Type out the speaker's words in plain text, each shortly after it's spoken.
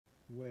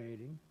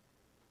Waiting.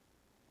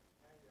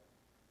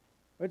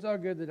 It's all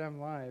good that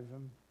I'm live.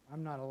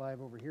 I'm not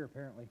alive over here,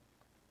 apparently.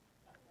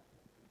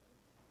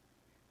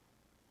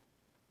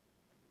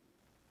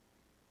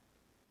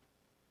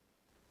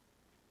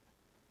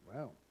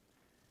 Well,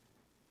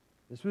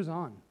 this was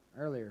on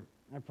earlier.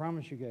 I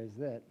promise you guys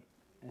that.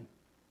 And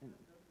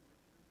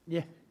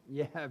yeah,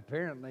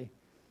 apparently.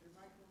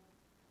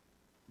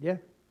 Yeah.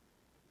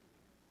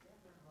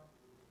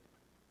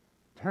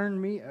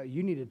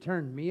 You need to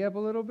turn me up a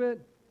little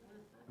bit?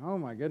 Oh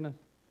my goodness.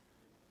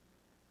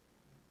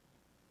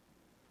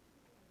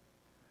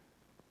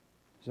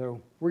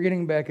 So we're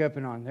getting back up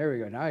and on. There we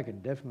go. Now I can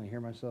definitely hear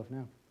myself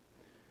now.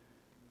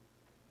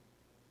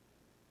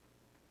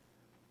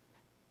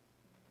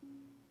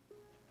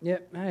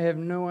 Yep, I have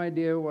no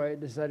idea why it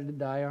decided to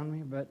die on me,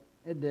 but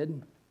it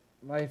did.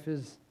 Life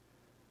is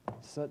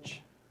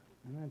such,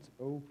 and that's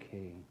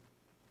okay.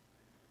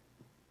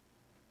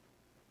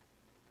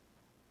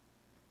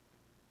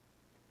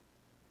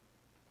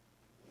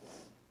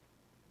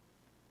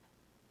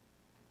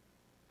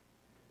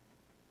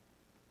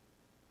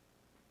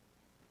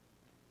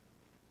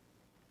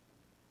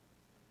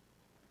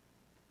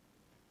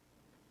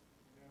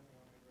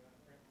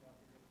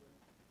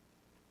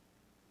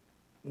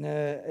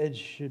 It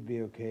should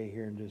be okay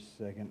here in just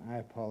a second. I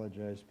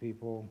apologize,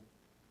 people.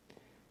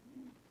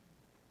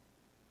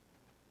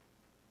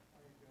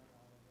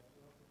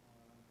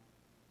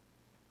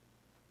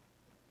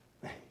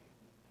 I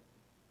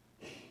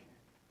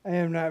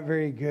am not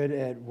very good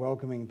at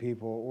welcoming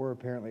people or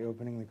apparently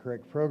opening the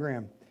correct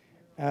program.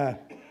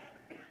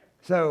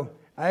 So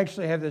I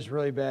actually have this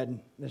really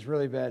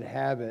bad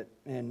habit,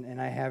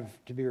 and I have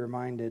to be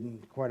reminded,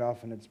 and quite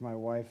often it's my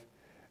wife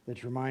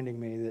that's reminding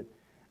me that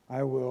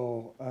I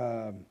will,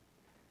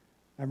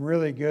 I'm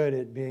really good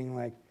at being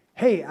like,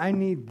 hey, I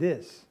need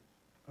this.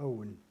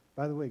 Oh, and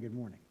by the way, good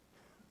morning.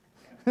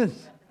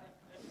 There's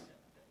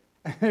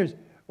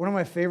one of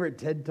my favorite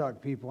TED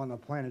Talk people on the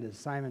planet is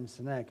Simon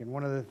Sinek, and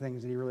one of the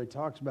things that he really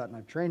talks about, and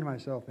I've trained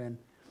myself in,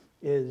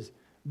 is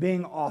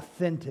being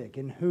authentic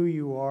in who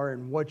you are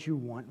and what you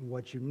want and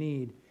what you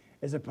need,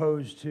 as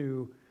opposed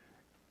to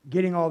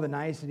getting all the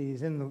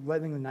niceties and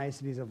letting the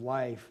niceties of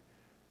life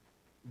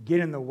get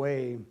in the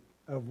way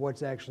of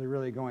what's actually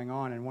really going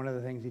on. And one of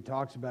the things he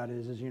talks about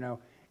is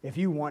if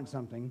you want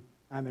something,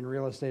 I'm in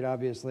real estate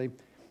obviously,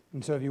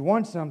 and so if you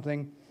want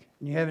something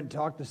and you haven't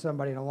talked to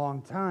somebody in a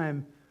long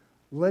time,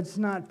 let's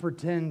not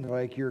pretend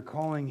like you're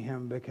calling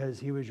him because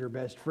he was your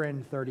best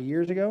friend 30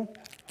 years ago.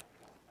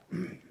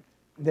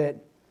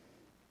 That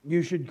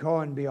you should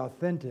call and be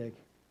authentic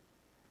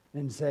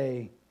and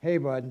say, hey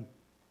bud,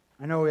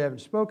 I know we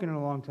haven't spoken in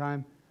a long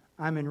time.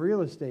 I'm in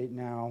real estate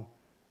now.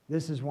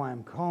 This is why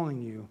I'm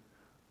calling you.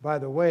 By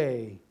the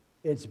way,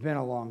 it's been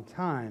a long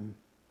time,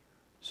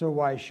 so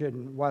why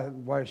shouldn't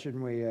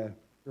we, or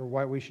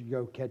why we should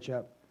go catch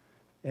up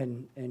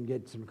and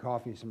get some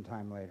coffee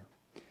sometime later.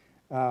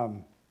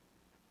 And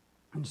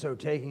so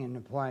taking and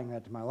applying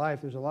that to my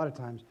life, there's a lot of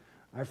times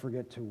I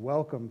forget to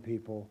welcome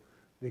people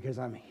because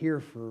I'm here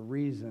for a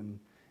reason,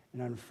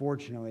 and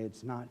unfortunately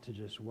it's not to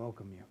just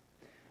welcome you.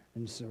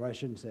 And so I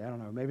shouldn't say, I don't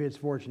know, maybe it's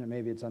fortunate,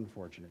 maybe it's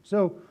unfortunate.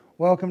 So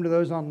welcome to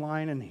those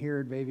online and here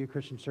at Bayview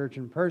Christian Church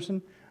in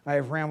person. I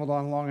have rambled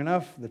on long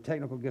enough. The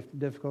technical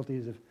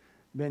difficulties have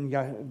been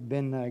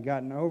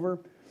gotten over.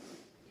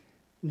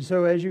 And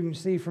so as you can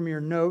see from your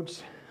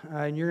notes,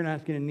 and you're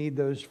not going to need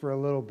those for a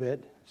little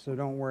bit, so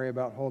don't worry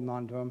about holding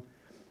on to them.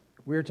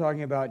 We're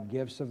talking about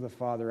gifts of the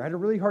Father. I had a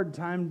really hard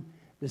time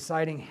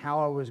deciding how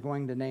I was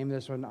going to name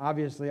this one.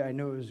 Obviously, I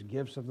knew it was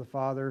gifts of the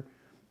Father,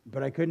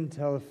 but I couldn't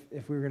tell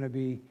if we were going to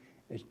be,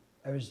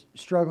 I was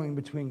struggling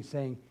between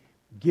saying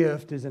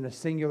gift as in a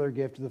singular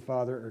gift to the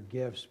Father or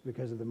gifts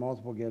because of the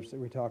multiple gifts that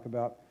we talk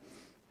about.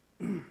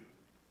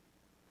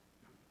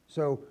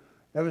 So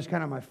that was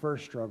kind of my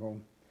first struggle.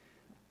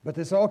 But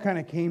this all kind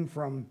of came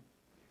from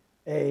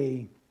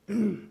this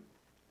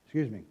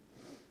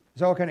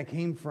all kind of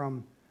came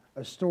from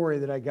a story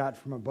that I got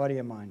from a buddy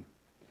of mine.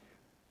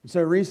 And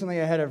so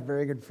recently I had a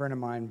very good friend of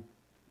mine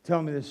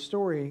tell me this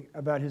story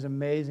about his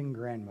amazing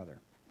grandmother.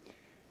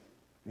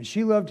 And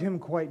she loved him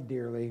quite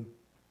dearly.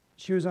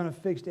 She was on a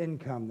fixed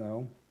income,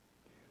 though,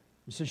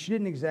 and so she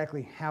didn't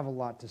exactly have a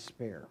lot to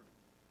spare.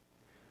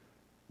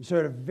 And so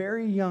at a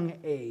very young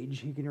age,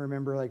 he can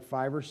remember like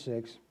 5 or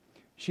 6,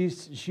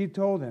 she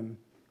told him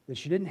that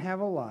she didn't have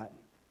a lot,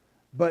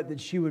 but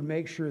that she would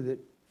make sure that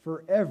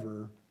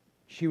forever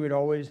she would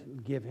always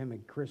give him a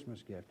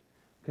Christmas gift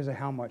because of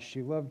how much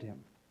she loved him.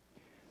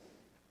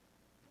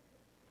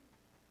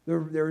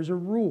 There is a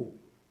rule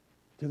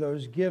to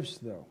those gifts,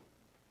 though.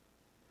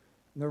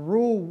 The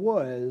rule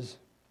was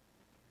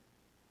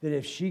that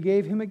if she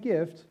gave him a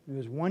gift, it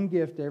was one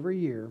gift every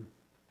year,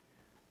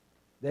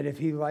 that if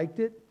he liked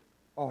it,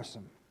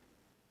 awesome.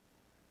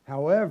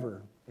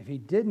 However, if he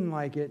didn't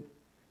like it,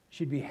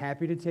 she'd be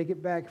happy to take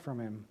it back from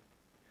him.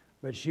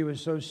 But she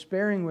was so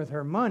sparing with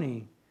her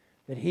money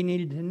that he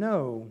needed to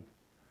know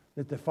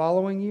that the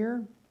following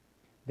year,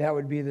 that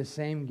would be the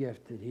same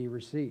gift that he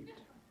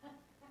received.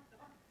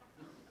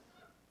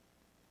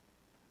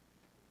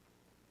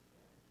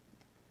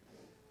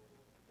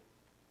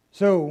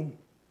 So,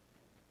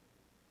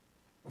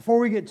 before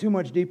we get too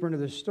much deeper into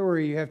this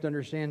story, you have to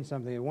understand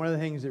something. One of the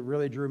things that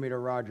really drew me to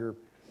Roger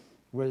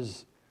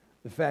was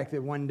the fact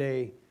that one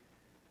day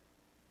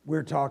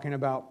we're talking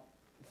about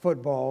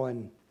football,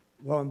 and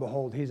lo and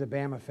behold, he's a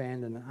Bama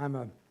fan, and I'm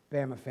a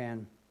Bama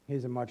fan.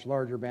 He's a much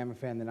larger Bama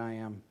fan than I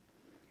am.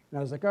 And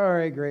I was like, all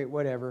right, great,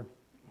 whatever.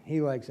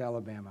 He likes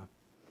Alabama.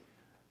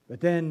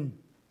 But then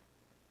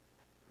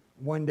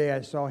one day I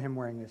saw him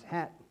wearing this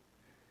hat,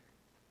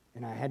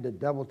 and I had to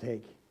double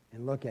take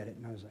and look at it,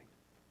 and I was like,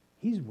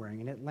 he's wearing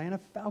an Atlanta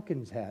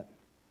Falcons hat.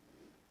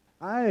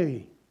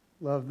 I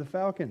love the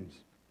Falcons.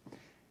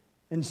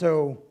 And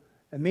so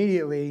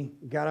immediately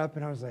got up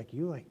and I was like,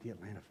 you like the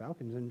Atlanta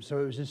Falcons? And so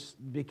it was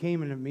just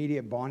became an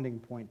immediate bonding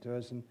point to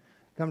us. And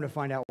come to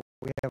find out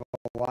we have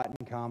a lot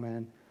in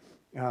common.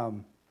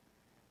 And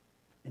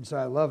so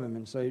I love him.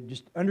 And so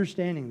just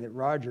understanding that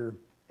Roger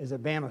is a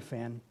Bama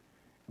fan.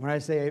 When I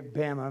say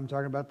Bama, I'm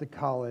talking about the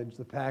college,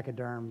 the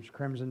Pachyderms,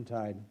 Crimson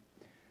Tide.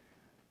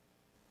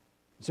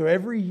 So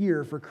every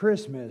year for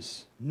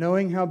Christmas,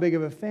 knowing how big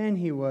of a fan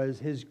he was,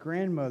 his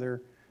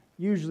grandmother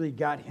usually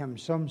got him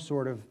some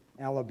sort of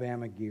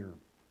Alabama gear.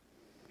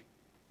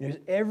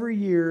 Every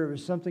year it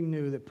was something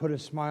new that put a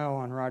smile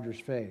on Roger's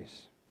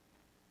face.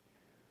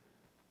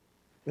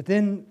 But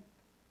then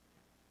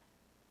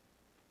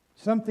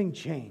something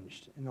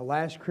changed in the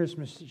last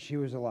Christmas that she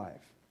was alive.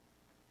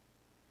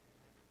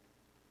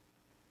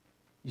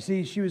 You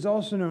see, she was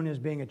also known as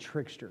being a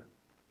trickster.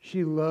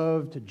 She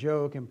loved to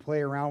joke and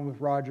play around with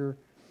Roger,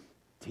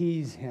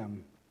 tease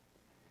him.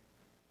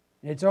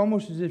 And it's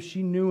almost as if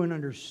she knew and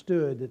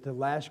understood that the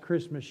last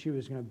Christmas she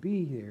was going to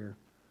be here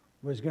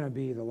was going to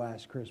be the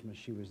last Christmas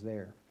she was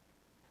there.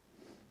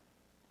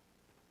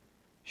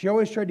 She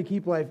always tried to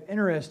keep life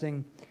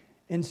interesting.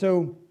 And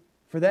so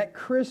for that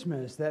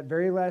Christmas, that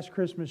very last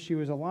Christmas she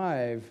was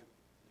alive,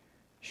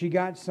 she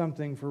got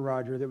something for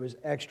Roger that was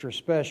extra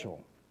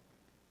special.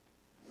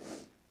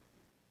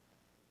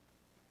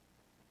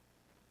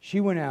 She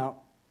went out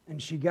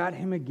and she got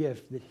him a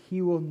gift that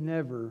he will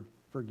never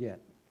forget.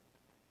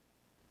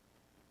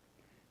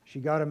 She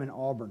got him an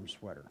Auburn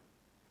sweater.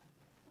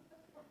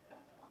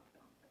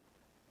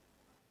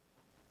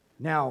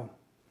 Now,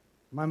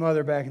 my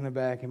mother back in the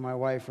back and my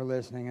wife are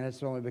listening, and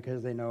it's only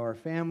because they know our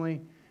family.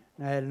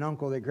 And I had an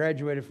uncle that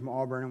graduated from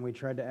Auburn, and we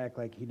tried to act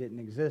like he didn't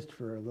exist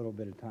for a little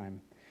bit of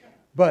time.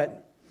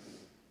 But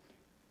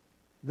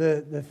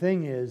the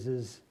thing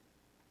is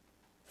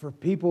for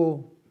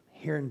people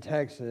here in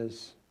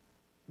Texas,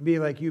 be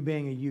like you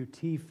being a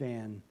UT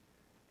fan,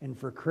 and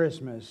for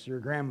Christmas, your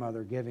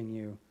grandmother giving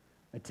you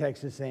a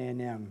Texas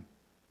A&M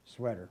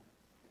sweater,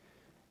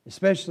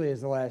 especially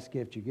as the last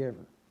gift you give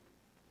her.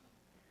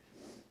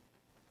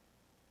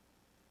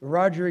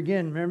 Roger,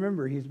 again,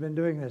 remember, he's been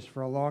doing this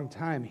for a long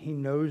time. He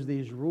knows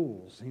these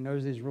rules. He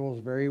knows these rules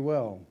very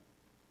well.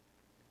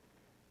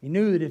 He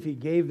knew that if he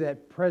gave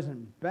that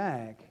present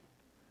back,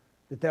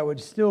 that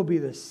would still be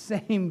the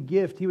same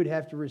gift. He would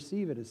have to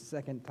receive it a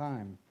second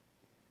time.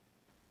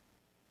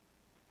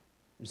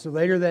 And so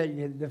later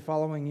the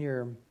following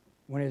year,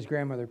 when his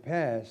grandmother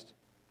passed,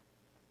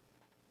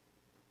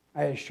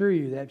 I assure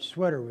you that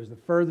sweater was the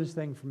furthest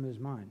thing from his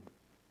mind,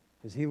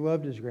 because he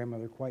loved his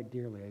grandmother quite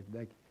dearly.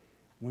 Like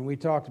when we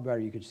talked about her,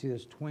 you could see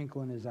this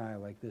twinkle in his eye,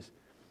 like this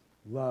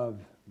love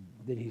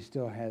that he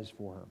still has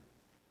for her.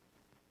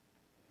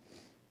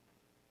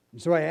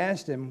 And so I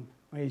asked him,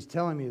 when he's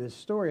telling me this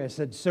story, I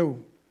said, so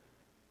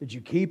did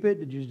you keep it?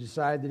 Did you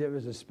decide that it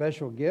was a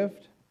special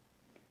gift?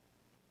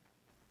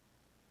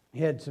 He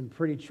had some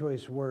pretty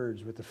choice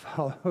words, but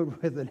followed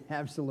with an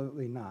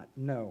absolutely not.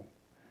 No.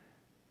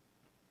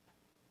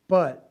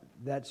 But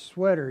that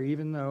sweater,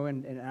 even though,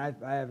 and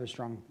I have a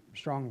strong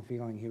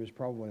feeling he was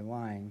probably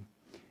lying.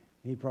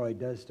 He probably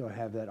does still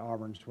have that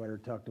Auburn sweater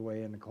tucked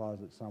away in the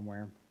closet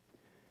somewhere.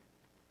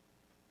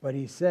 But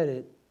he said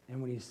it,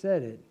 and when he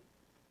said it,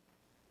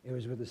 it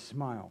was with a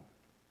smile.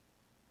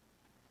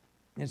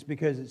 It's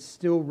because it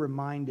still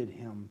reminded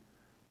him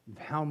of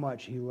how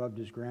much he loved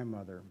his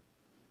grandmother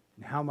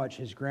and how much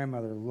his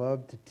grandmother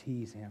loved to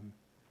tease him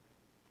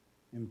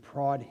and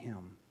prod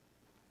him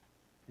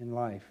in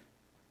life.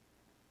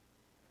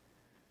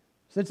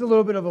 So it's a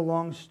little bit of a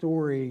long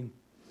story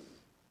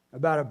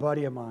about a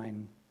buddy of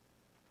mine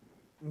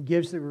and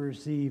gifts that we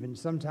receive, and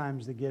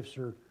sometimes the gifts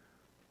are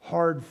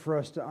hard for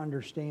us to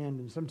understand,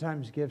 and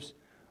sometimes gifts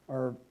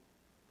are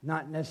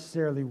not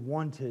necessarily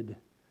wanted.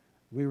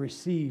 We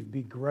receive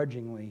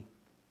begrudgingly.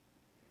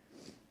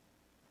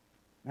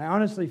 I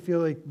honestly feel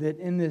like that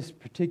in this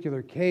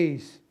particular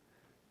case,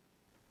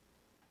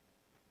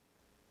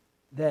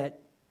 that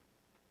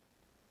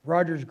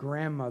Roger's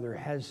grandmother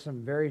has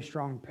some very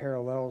strong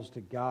parallels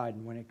to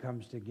God when it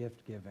comes to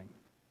gift giving.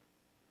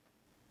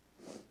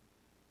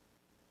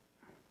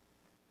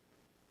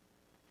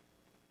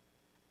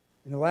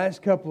 In the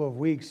last couple of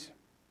weeks,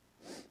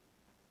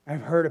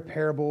 I've heard a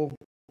parable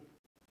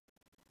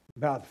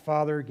about the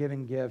father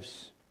giving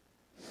gifts,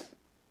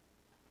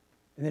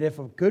 and that if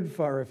a good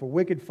father, if a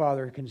wicked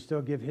father can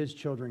still give his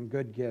children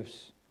good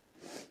gifts,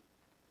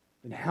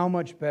 then how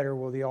much better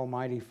will the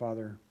Almighty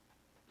Father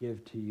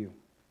give to you?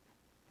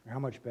 Or how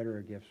much better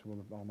a gift will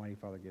the Almighty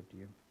Father give to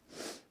you?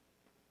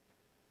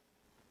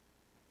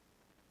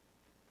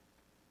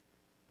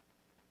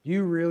 Do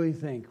you really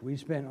think we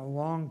spent a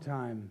long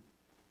time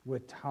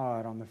with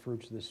Todd on the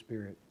fruits of the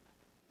Spirit?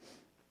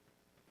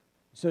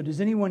 So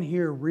does anyone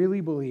here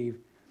really believe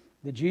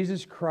that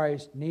Jesus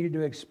Christ needed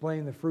to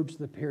explain the fruits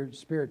of the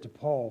Spirit to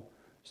Paul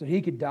so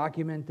he could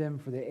document them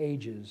for the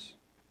ages,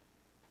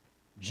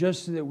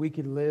 just so that we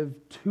could live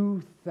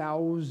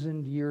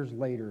 2,000 years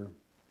later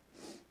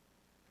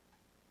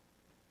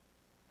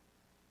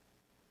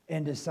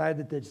and decide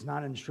that that's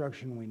not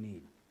instruction we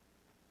need?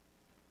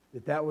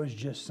 That was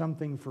just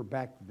something for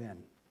back then.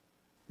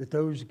 That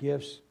those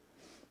gifts,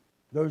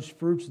 those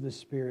fruits of the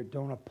Spirit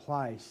don't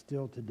apply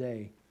still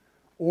today.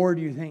 Or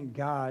do you think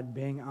God,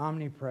 being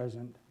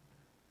omnipresent,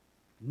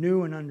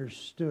 knew and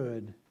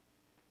understood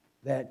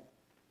that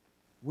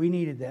we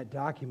needed that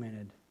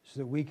documented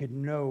so that we could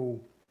know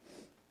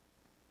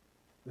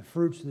the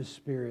fruits of the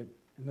Spirit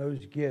and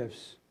those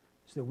gifts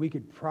so that we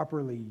could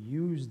properly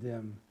use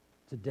them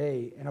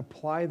today and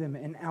apply them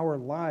in our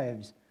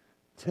lives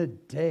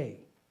today?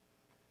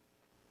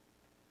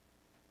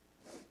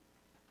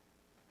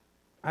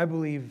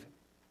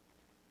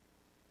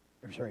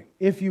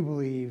 If you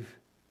believe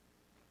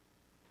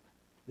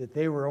that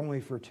they were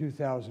only for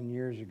 2,000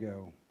 years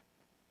ago,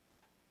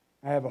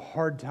 I have a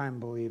hard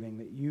time believing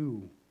that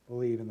you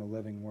believe in the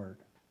living Word.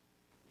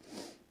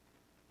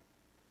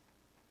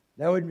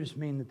 That would just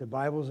mean that the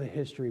Bible's a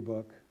history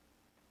book.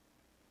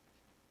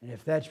 And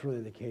if that's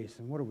really the case,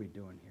 then what are we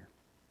doing here?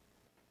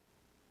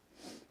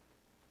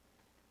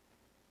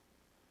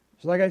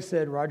 So like I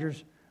said,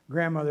 Roger's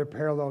grandmother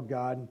paralleled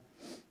God.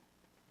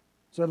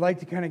 So I'd like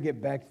to kind of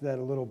get back to that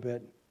a little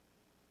bit.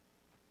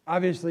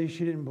 Obviously,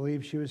 she didn't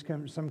believe she was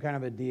some kind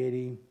of a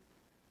deity.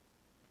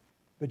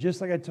 But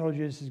just like I told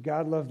you, this is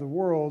God loved the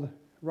world.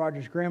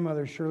 Roger's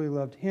grandmother surely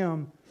loved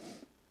him.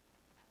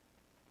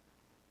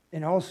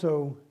 And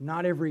also,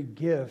 not every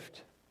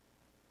gift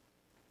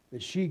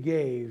that she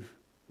gave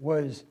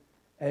was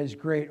as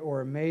great or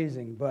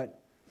amazing.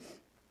 But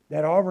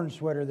that Auburn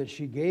sweater that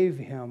she gave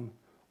him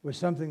was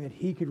something that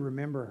he could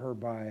remember her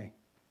by.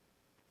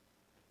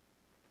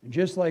 And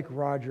just like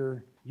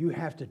Roger, you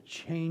have to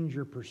change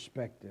your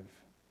perspective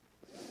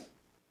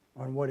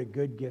on what a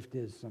good gift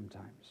is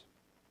sometimes.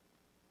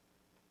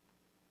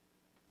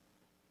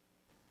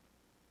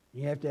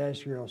 You have to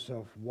ask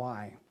yourself,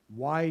 why?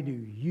 Why do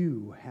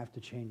you have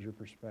to change your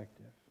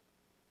perspective?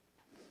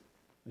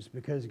 It's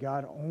because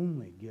God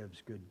only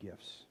gives good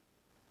gifts.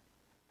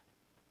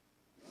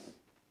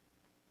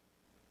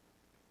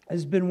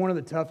 This has been one of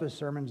the toughest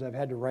sermons I've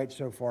had to write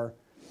so far,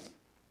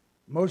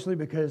 mostly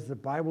because the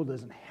Bible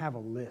doesn't have a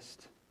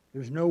list.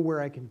 There's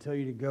nowhere I can tell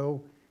you to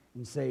go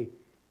and say,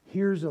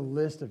 here's a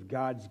list of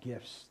God's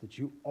gifts that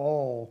you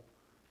all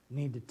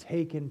need to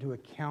take into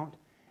account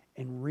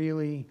and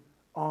really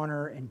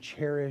honor and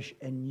cherish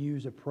and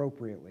use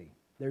appropriately.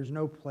 There's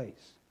no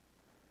place.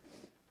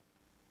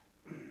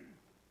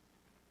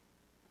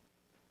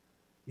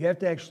 You have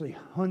to actually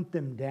hunt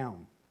them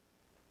down.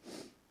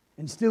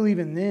 And still,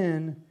 even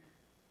then,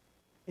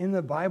 in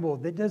the Bible,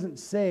 that doesn't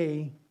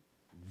say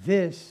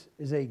this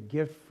is a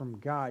gift from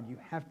God. You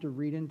have to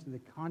read into the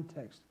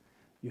context.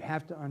 You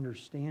have to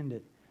understand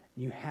it.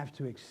 You have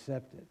to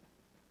accept it.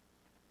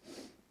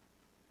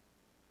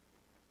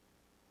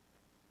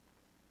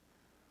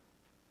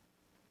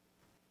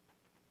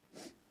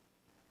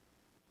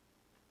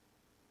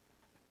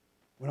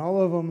 When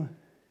all of them,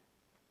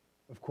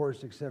 of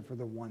course, except for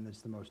the one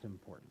that's the most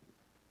important.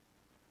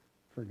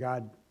 For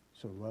God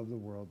so loved the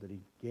world that he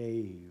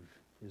gave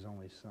his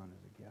only Son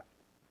as a gift.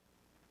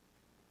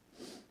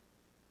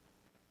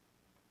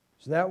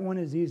 So that one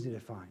is easy to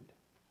find.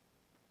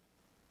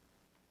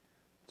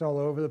 It's all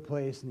over the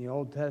place in the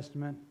Old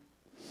Testament.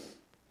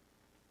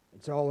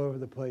 It's all over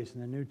the place in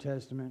the New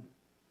Testament,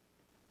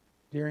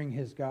 during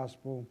his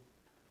gospel,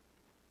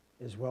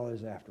 as well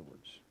as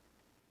afterwards.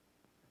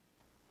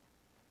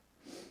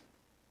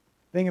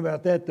 Thing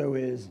about that, though,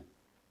 is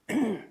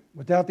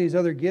without these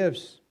other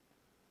gifts,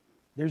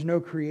 there's no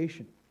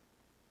creation.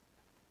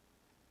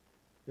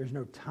 There's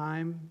no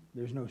time.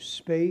 There's no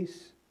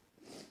space.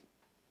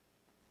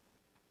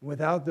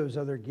 Without those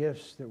other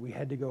gifts that we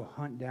had to go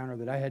hunt down, or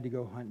that I had to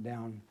go hunt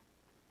down,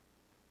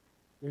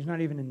 there's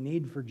not even a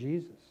need for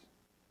Jesus.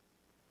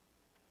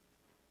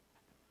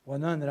 Well,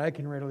 none that I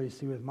can readily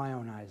see with my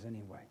own eyes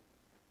anyway.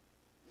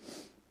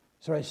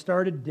 So I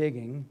started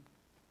digging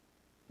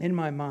in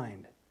my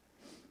mind,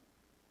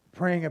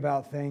 praying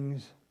about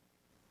things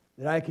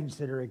that I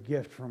consider a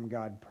gift from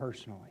God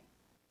personally.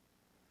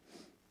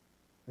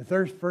 The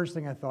first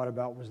thing I thought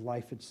about was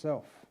life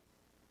itself.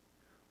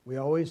 We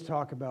always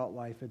talk about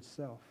life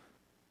itself,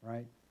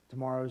 right?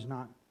 Tomorrow's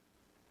not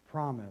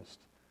promised.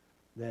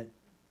 That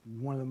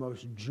one of the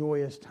most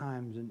joyous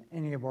times in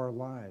any of our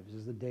lives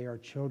is the day our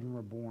children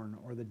were born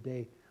or the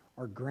day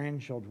our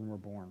grandchildren were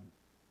born.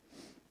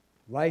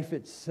 Life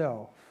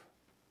itself.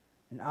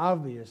 And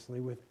obviously,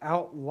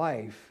 without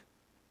life,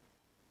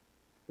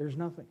 there's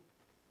nothing.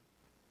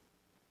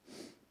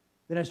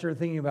 then I started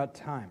thinking about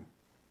time.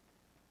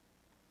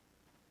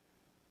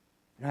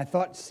 And I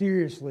thought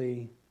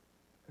seriously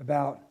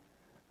about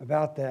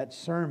that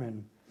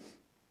sermon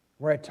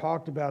where I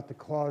talked about the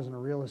clause in a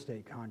real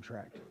estate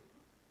contract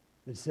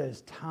that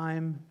says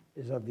time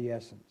is of the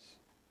essence.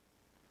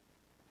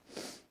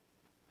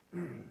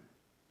 And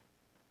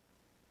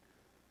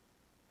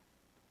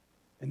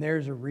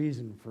there's a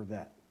reason for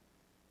that.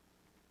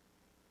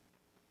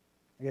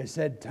 Like I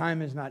said,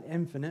 time is not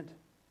infinite.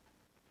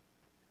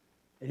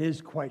 It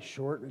is quite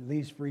short, at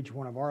least for each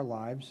one of our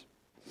lives.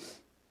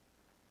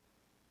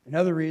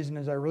 Another reason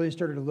is I really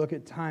started to look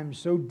at time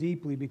so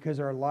deeply because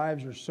our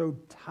lives are so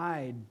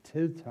tied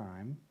to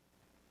time.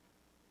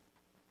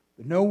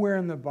 But nowhere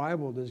in the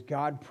Bible does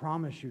God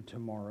promise you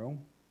tomorrow.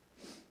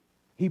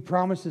 He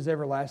promises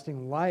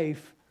everlasting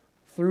life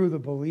through the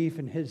belief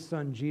in His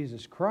Son,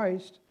 Jesus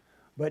Christ.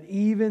 But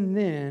even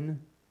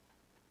then,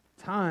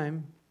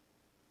 time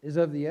is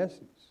of the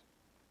essence.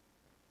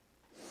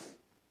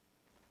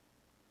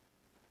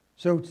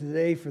 So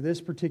today, for this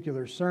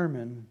particular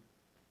sermon,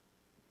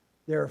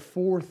 there are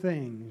 4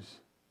 things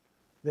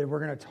that we're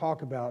going to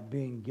talk about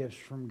being gifts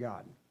from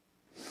God.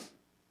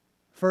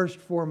 First,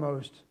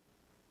 foremost,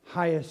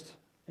 highest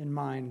in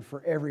mind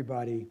for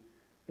everybody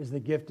is the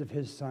gift of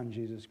His Son,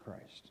 Jesus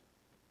Christ.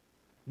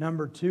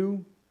 Number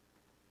 2,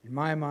 in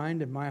my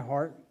mind, in my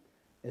heart,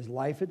 is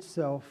life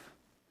itself.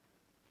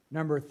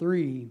 Number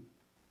 3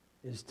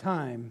 is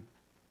time.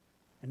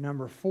 And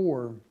number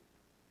 4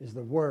 is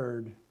the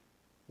Word,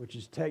 which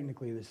is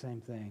technically the same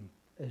thing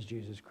as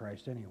Jesus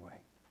Christ anyway.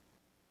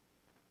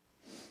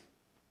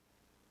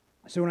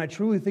 So when I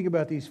truly think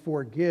about these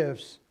 4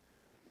 gifts,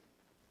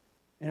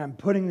 and I'm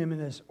putting them in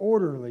this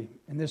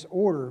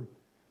order,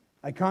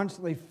 I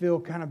constantly feel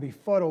kind of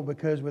befuddled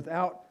because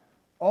without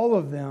all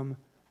of them,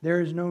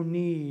 there is no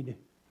need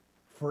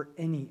for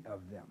any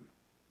of them.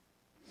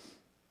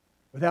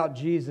 Without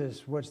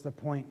Jesus, what's the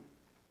point?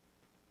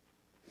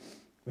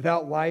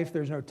 Without life,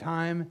 there's no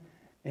time.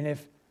 And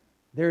if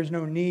there's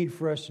no need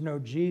for us to know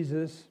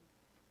Jesus,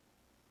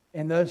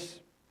 and thus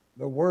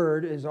the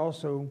Word is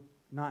also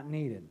not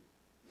needed.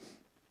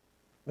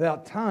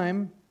 Without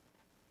time,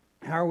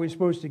 how are we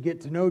supposed to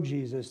get to know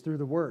Jesus through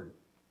the Word?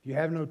 If you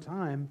have no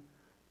time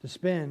to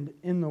spend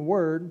in the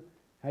Word,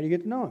 how do you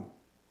get to know Him?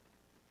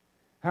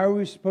 How are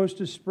we supposed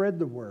to spread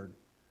the Word?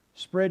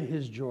 Spread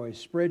His joy,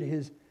 spread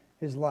His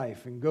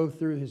life, and go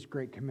through His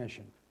Great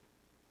Commission.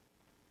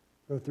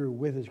 Go through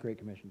with His Great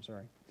Commission,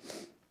 sorry.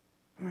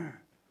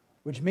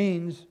 Which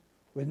means,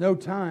 with no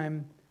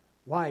time,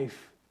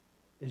 life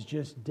is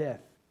just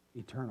death,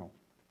 eternal.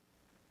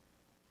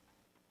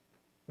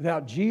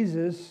 Without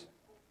Jesus,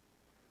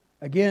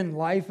 again,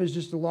 life is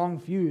just a long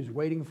fuse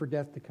waiting for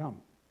death to come.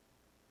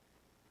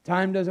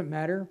 Time doesn't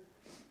matter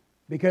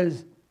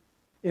because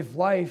if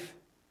life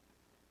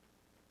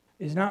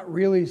is not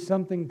really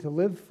something to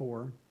live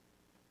for,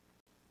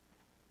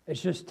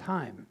 it's just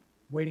time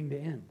waiting to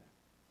end.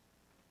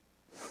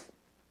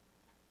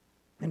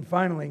 And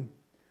finally,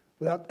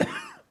 without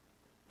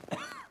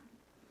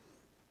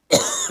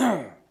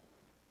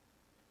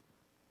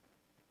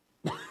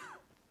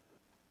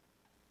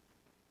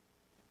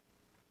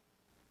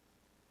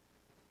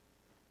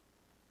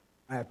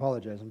I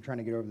apologize. I'm trying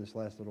to get over this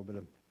last little bit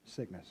of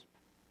sickness.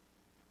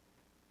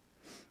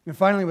 And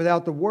finally,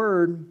 without the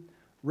Word,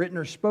 written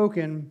or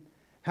spoken,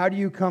 how do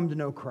you come to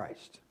know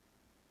Christ?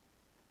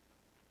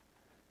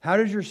 How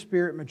does your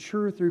spirit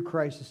mature through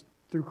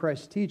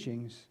Christ's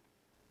teachings?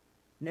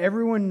 And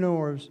everyone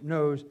knows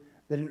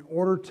that in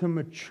order to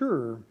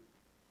mature,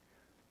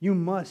 you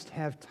must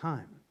have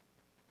time.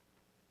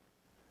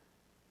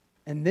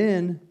 And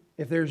then,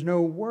 if there's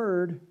no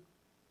Word,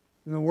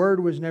 then the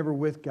Word was never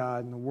with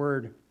God, and the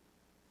Word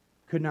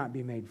could not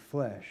be made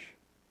flesh.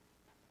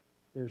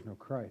 There's no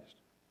Christ.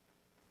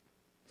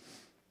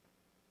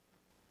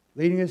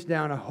 Leading us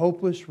down a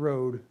hopeless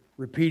road,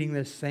 repeating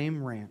this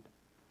same rant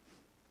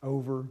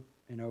over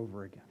and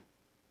over again.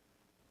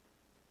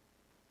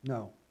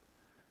 No.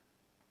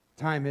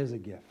 Time is a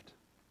gift.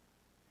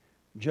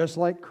 Just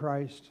like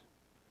Christ,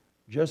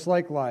 just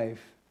like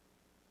life,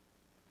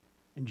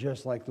 and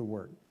just like the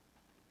Word.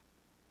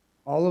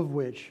 All of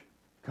which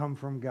come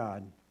from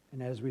God.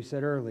 And as we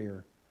said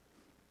earlier,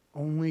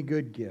 only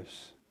good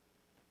gifts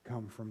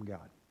come from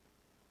God.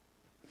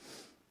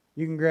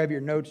 You can grab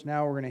your notes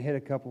now. We're going to hit a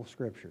couple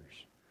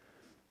scriptures.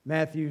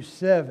 Matthew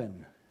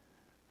 7.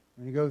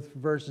 I'm going to go through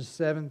verses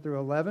 7 through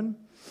 11.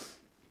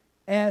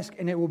 Ask,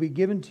 and it will be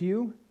given to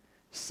you.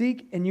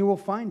 Seek, and you will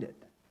find it.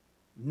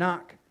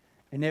 Knock,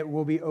 and it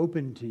will be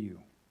opened to you.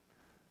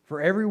 For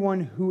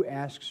everyone who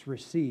asks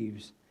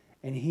receives,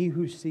 and he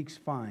who seeks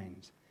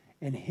finds,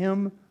 and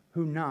him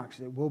who knocks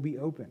it will be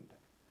opened.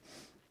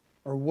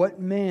 Or what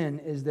man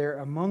is there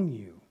among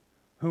you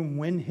whom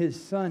when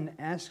his son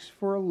asks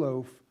for a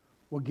loaf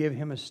will give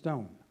him a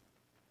stone?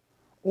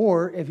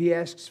 Or if he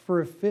asks for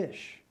a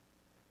fish,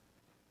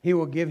 he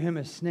will give him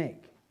a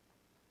snake?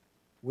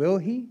 Will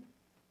he?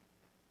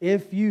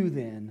 If you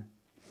then,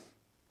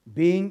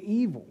 being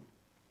evil,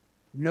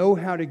 know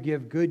how to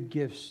give good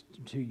gifts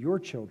to your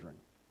children,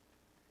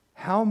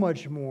 how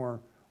much more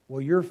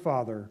will your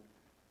Father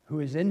who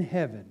is in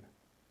heaven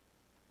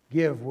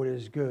give what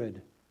is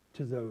good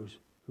to those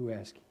who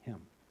ask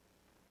Him?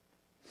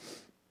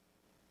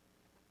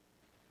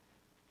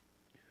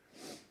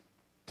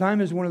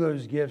 Time is one of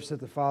those gifts that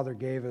the Father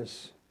gave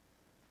us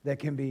that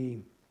can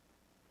be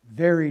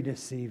very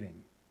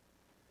deceiving.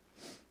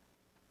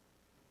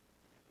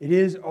 It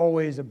is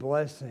always a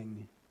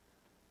blessing,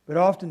 but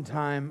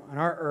oftentimes on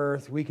our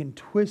earth we can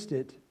twist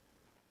it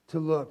to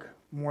look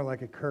more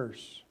like a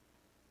curse.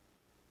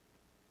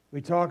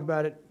 We talk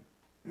about it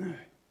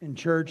in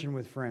church and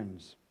with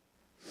friends.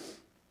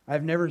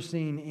 I've never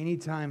seen any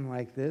time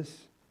like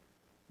this.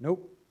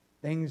 Nope,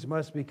 things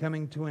must be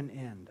coming to an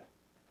end.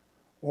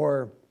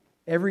 Or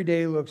every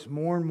day looks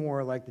more and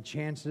more like the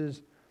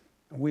chances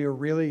we are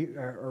really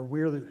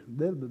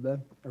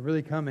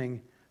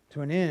coming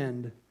to an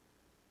end.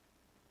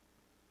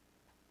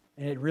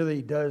 And it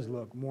really does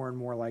look more and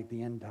more like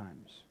the end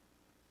times.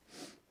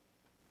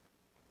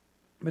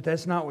 But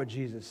that's not what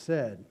Jesus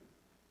said.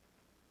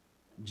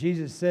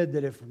 Jesus said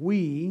that if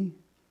we,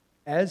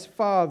 as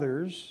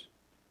fathers,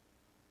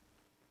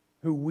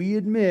 who we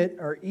admit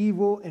are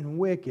evil and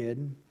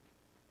wicked,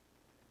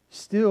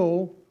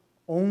 still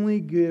only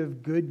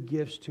give good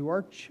gifts to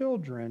our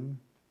children,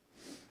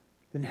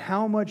 then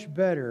how much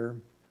better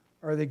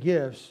are the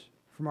gifts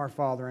from our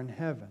Father in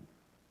heaven?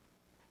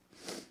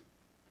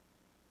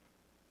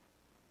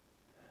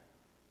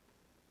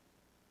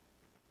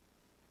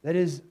 That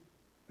is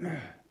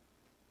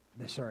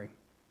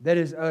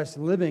us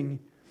living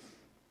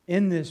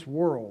in this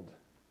world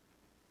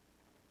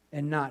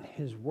and not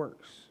His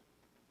works.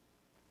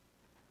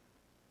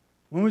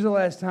 When was the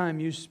last time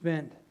you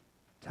spent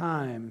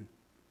time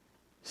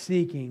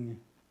seeking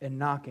and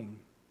knocking?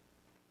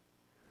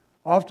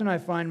 Often I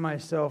find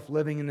myself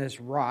living in this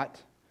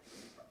rot,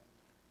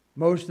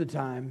 most of the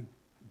time,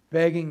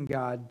 begging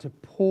God to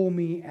pull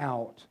me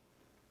out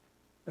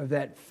of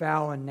that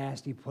foul and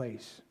nasty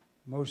place.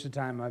 Most of the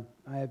time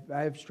I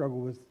have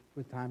struggled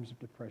with times of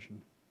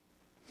depression.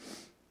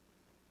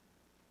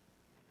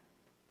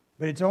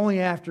 But it's only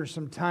after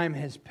some time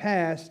has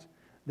passed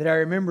that I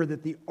remember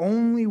that the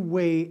only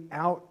way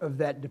out of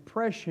that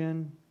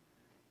depression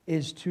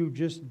is to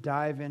just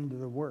dive into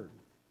the Word.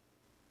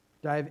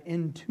 Dive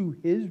into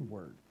His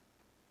Word.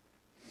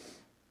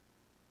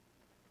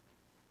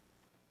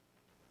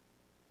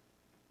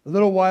 A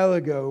little while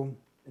ago,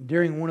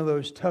 during one of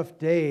those tough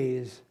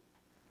days,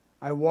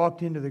 I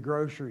walked into the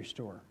grocery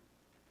store.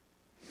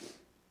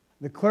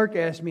 The clerk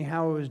asked me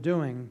how I was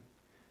doing,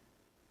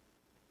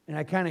 and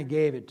I kind of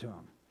gave it to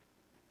him.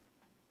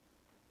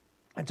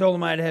 I told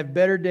him I'd have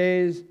better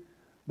days,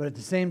 but at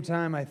the same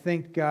time, I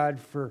thanked God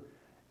for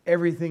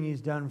everything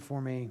He's done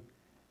for me,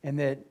 and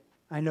that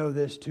I know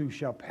this too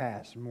shall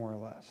pass, more or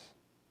less.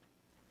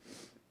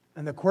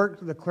 And the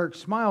clerk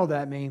smiled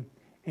at me,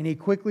 and he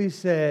quickly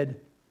said,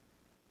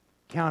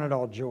 "Count it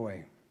all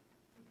joy."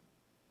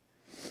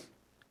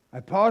 I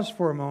paused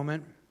for a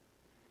moment,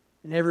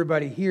 and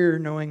everybody here,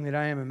 knowing that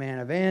I am a man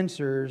of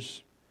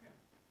answers,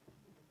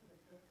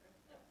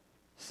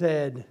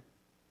 said,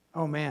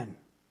 "Oh man,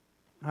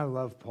 I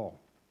love Paul."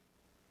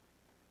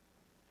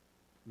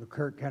 The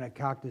clerk kind of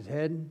cocked his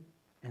head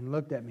and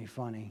looked at me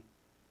funny.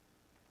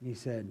 And he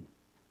said,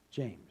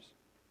 "James."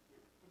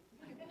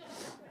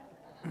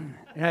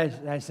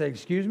 And I said,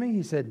 "Excuse me?"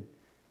 He said,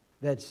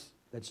 That's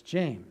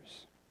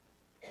James.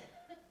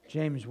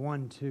 James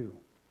 1:2.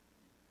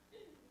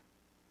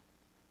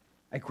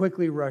 I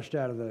quickly rushed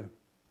out of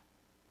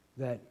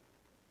that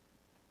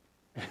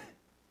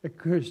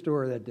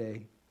store that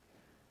day.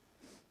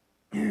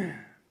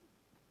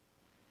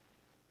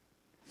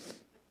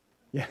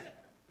 Yeah.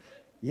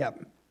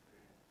 Yep.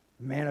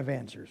 Man of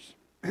answers.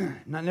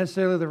 Not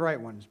necessarily the right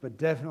ones, but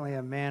definitely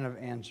a man of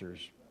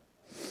answers.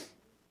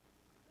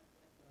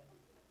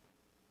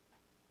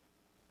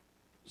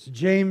 So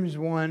James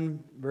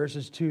 1,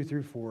 verses 2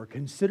 through 4.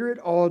 "Consider it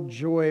all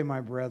joy, my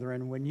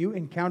brethren, when you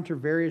encounter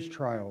various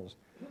trials,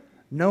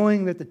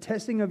 knowing that the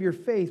testing of your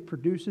faith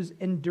produces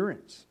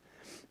endurance.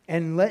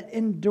 And let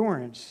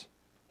endurance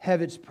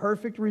have its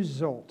perfect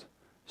result,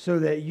 so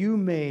that you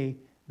may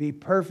be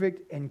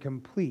perfect and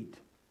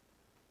complete,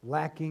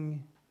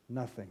 lacking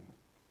nothing."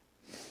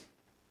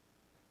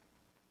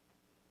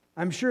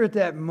 I'm sure at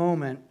that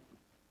moment,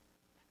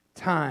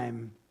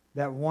 time,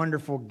 that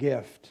wonderful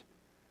gift,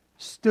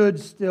 stood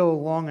still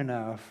long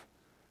enough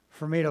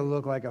for me to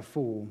look like a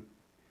fool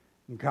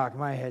and cock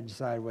my head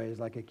sideways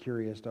like a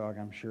curious dog,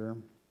 I'm sure.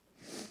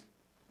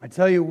 I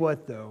tell you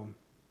what, though,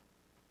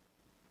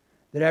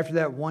 that after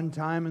that one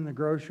time in the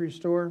grocery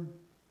store,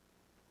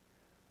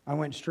 I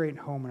went straight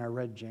home and I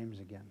read James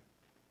again.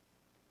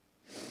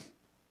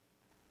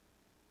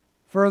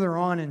 Further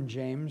on in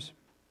James,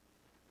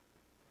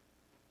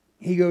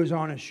 he goes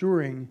on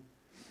assuring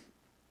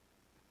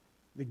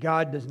that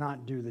God does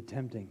not do the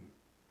tempting.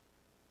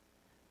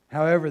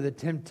 However, the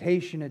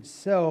temptation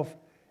itself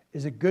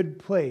is a good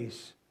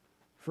place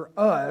for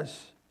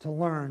us to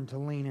learn to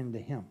lean into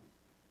Him.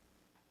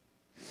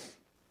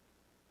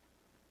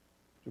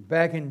 So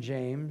back in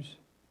James,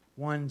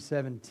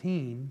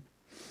 1:17,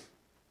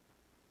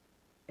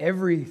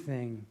 every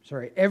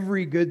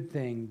good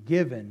thing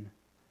given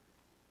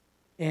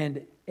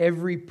and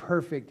every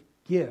perfect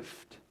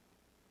gift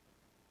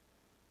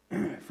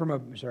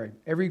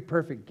every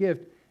perfect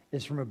gift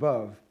is from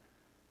above,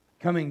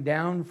 coming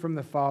down from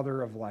the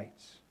Father of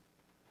lights,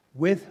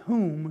 with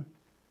whom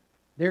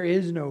there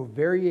is no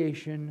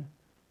variation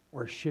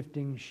or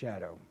shifting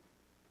shadow.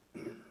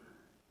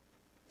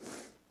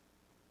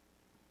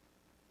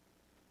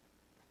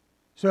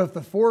 So if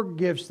the four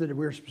gifts that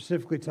we're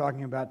specifically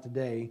talking about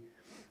today,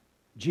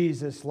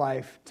 Jesus,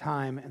 life,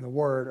 time, and the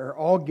Word, are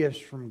all gifts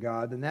from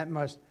God, then that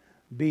must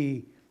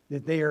be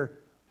that they are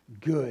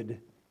good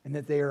and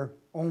that they are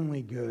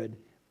only good.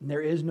 And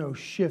there is no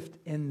shift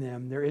in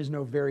them. There is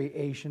no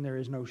variation. There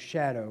is no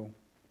shadow.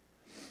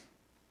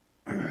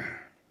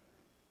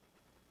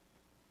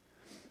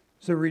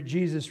 So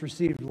Jesus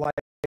received life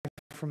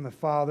from the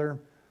Father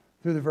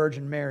through the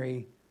Virgin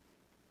Mary.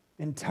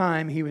 In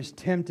time, he was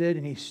tempted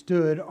and he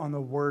stood on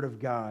the Word of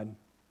God.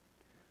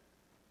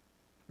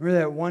 Remember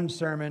that one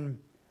sermon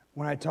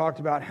when I talked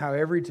about how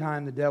every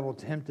time the devil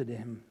tempted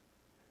him,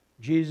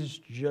 Jesus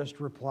just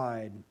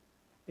replied,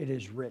 "It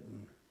is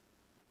written."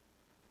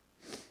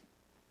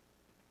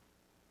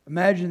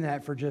 Imagine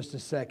that for just a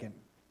second.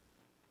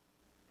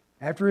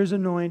 After his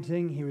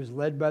anointing, he was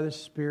led by the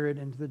Spirit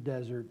into the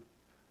desert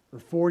for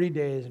 40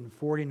 days and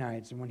 40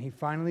 nights. And when he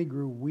finally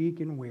grew weak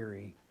and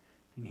weary,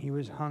 and he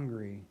was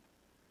hungry,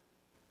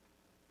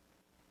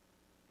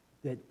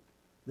 that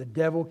the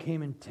devil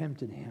came and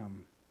tempted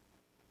him.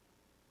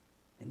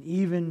 And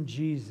even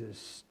Jesus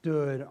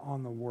stood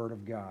on the Word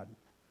of God.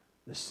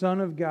 The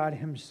Son of God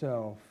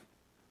himself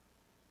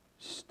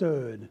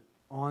stood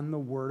on the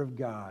Word of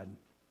God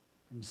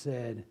and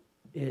said,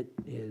 "It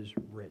is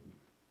written."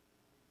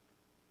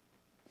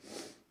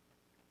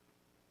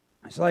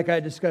 So like I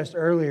discussed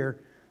earlier,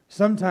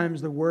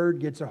 sometimes the Word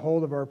gets a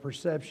hold of our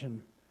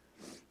perception.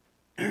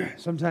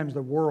 Sometimes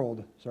the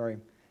world,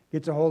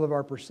 gets a hold of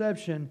our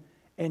perception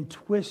and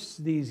twists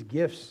these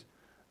gifts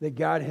that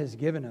God has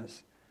given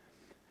us.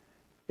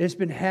 It's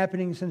been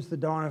happening since the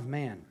dawn of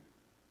man.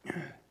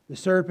 The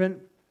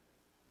serpent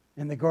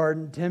in the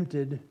garden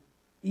tempted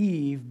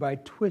Eve by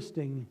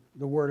twisting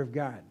the Word of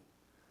God.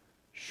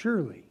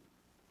 Surely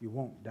you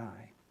won't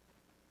die.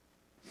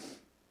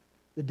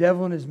 The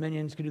devil and his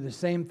minions can do the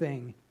same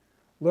thing,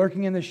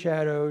 lurking in the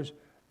shadows,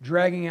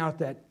 dragging out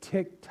that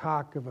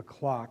tick-tock of a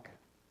clock,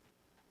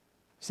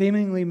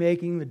 seemingly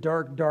making the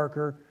dark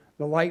darker,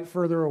 the light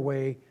further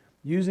away,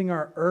 using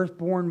our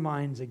earthborn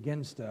minds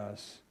against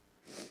us.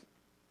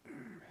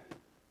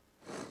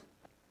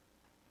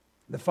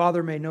 The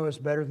Father may know us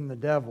better than the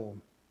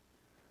devil,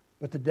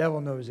 but the devil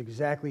knows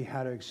exactly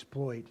how to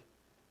exploit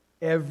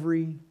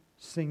every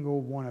single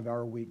one of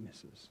our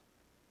weaknesses.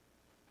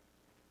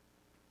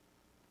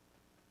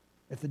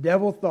 If the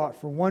devil thought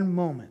for one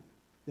moment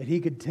that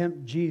he could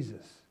tempt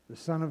Jesus, the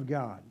Son of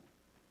God,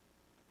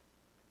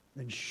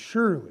 then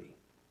surely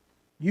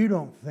you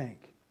don't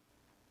think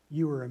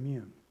you are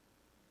immune.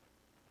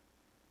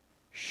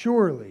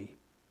 Surely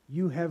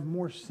you have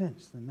more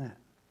sense than that.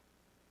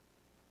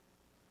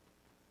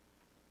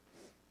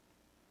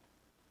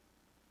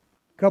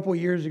 A couple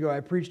years ago, I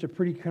preached a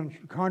pretty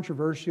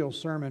controversial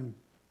sermon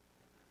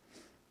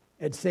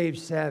at Save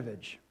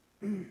Savage.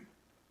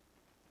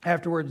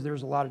 Afterwards, there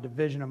was a lot of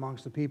division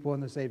amongst the people in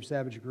the Save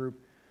Savage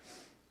group.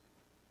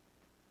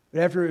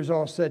 But after it was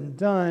all said and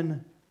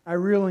done, I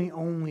really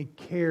only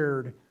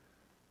cared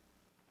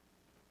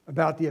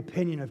about the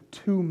opinion of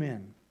two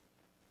men.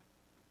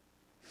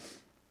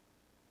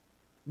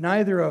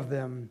 Neither of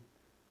them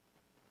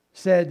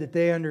said that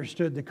they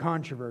understood the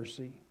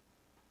controversy.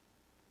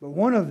 But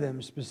one of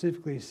them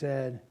specifically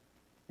said,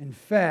 "In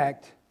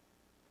fact,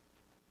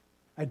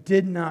 I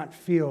did not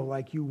feel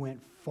like you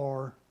went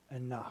far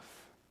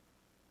enough."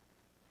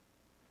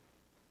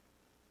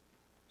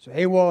 So,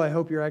 AWOL, I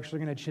hope you're actually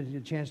going to get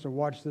a chance to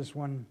watch this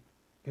one,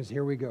 because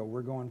here we go.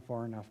 We're going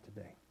far enough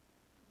today.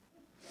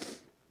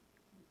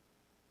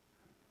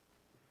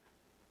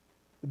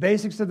 The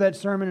basics of that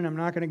sermon, and I'm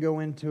not going to go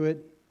into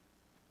it,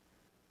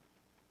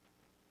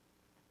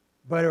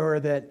 but are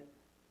that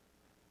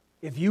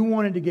if you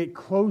wanted to get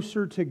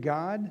closer to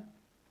God,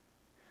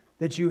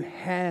 that you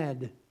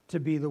had to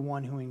be the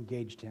one who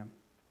engaged Him.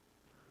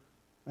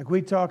 Like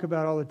we talk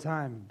about all the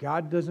time,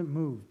 God doesn't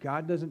move.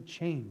 God doesn't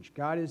change.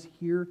 God is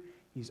here.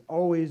 He's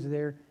always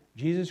there.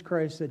 Jesus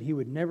Christ said He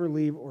would never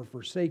leave or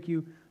forsake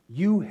you.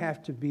 You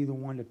have to be the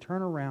one to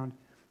turn around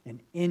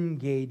and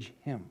engage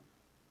Him.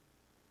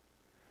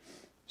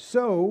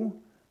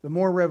 So, the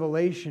more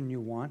revelation you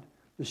want,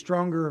 the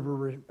stronger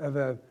of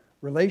a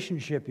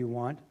relationship you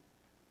want,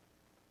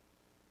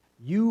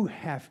 you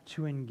have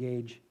to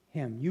engage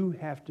Him. You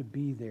have to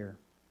be there.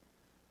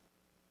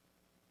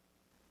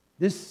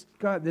 This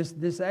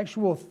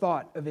actual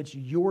thought of it's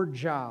your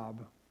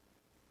job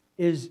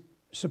is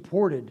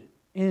supported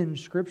in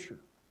Scripture.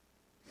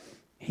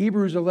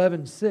 Hebrews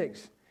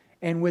 11:6,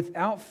 "And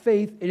without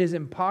faith it is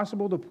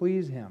impossible to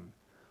please Him.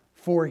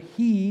 For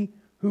he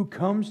who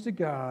comes to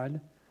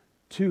God,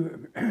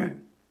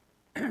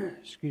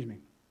 excuse me,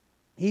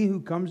 he who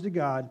comes to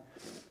God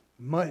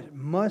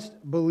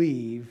must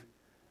believe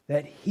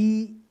that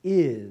He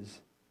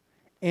is,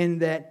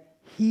 and that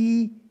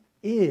He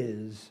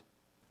is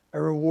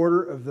a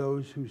rewarder of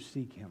those who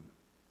seek Him.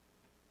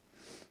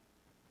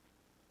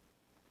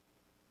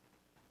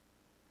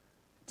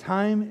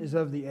 Time is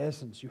of the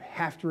essence. You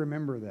have to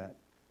remember that.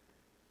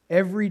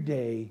 Every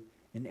day,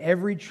 in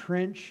every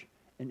trench,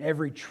 in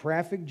every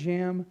traffic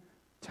jam,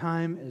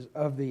 time is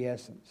of the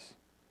essence.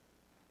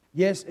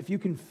 Yes, if you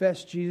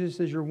confess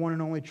Jesus as your one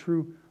and only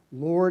true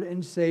Lord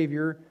and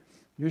Savior,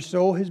 your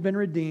soul has been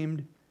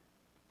redeemed.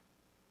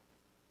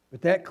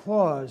 But that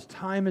clause,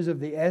 time is of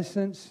the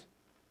essence,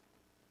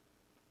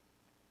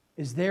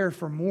 is there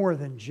for more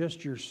than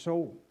just your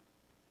soul.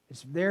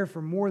 It's there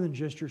for more than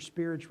just your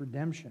spirit's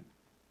redemption.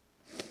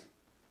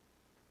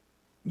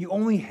 You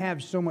only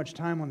have so much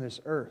time on this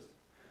earth.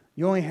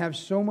 You only have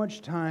so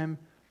much time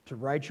to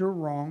right your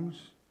wrongs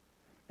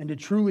and to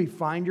truly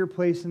find your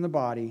place in the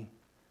body.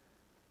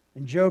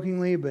 And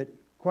jokingly, but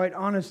quite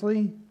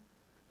honestly,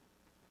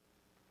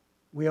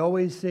 we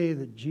always say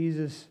that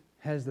Jesus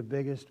has the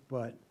biggest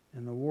butt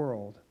in the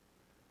world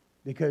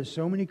because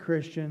so many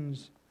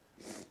Christians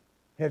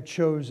have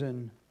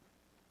chosen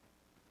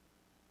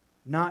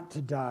not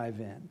to dive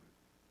in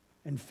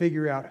and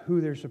figure out who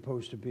they're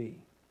supposed to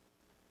be.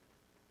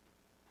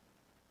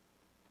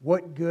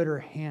 What good are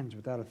hands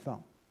without a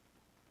thumb?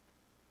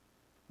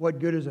 What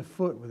good is a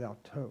foot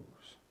without toes?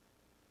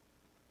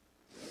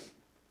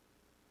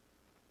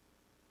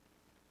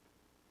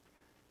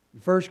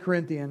 In 1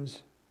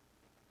 Corinthians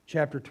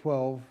chapter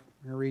 12, I'm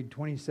going to read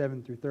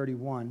 27 through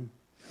 31.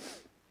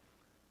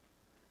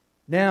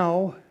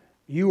 Now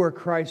you are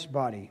Christ's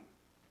body,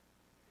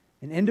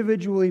 and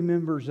individually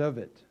members of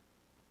it.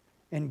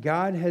 And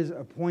God has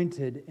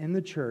appointed in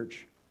the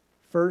church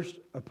first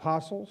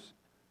apostles,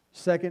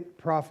 second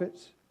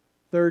prophets,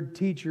 third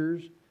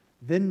teachers,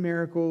 then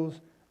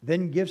miracles,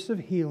 then gifts of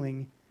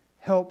healing,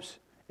 helps,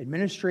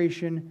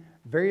 administration,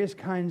 various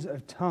kinds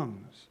of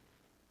tongues.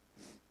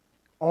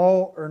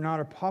 All are not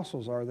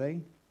apostles, are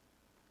they?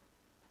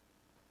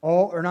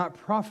 All are not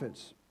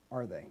prophets,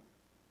 are they?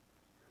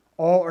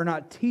 All are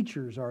not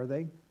teachers, are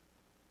they?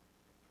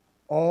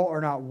 All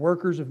are not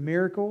workers of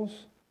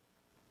miracles.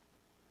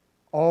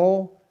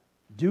 All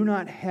do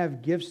not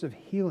have gifts of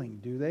healing,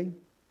 do they?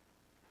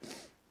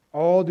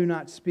 All do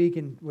not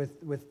speak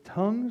with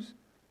tongues.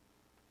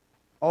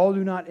 All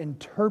do not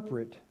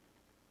interpret,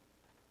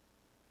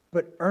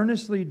 but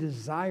earnestly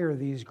desire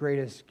these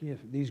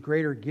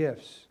greater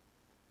gifts.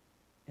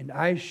 And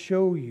I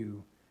show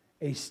you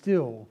a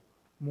still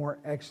more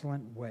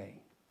excellent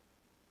way.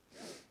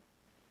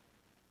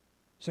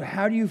 So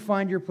how do you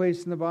find your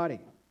place in the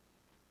body?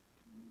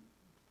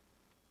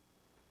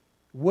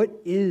 What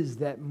is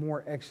that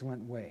more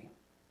excellent way?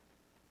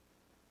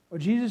 Well,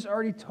 Jesus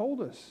already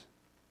told us.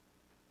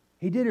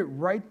 He did it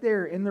right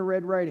there in the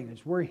red writing.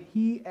 It's where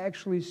He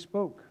actually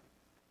spoke.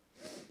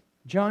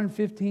 John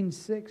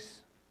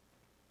 15:6.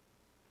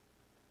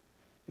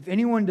 If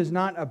anyone does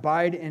not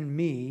abide in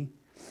me,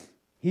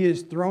 he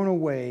is thrown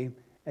away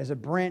as a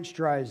branch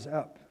dries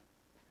up.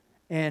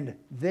 And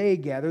they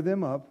gather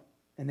them up,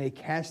 and they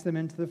cast them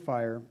into the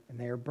fire, and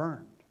they are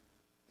burned.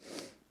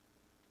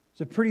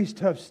 It's a pretty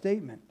tough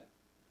statement.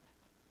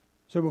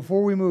 So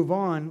before we move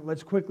on,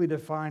 let's quickly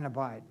define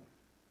abide.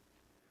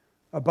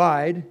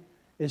 Abide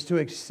is to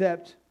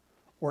accept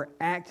or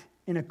act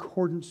in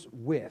accordance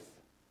with.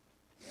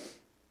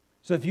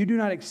 So if you do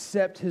not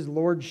accept His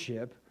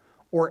lordship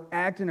or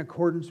act in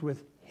accordance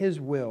with His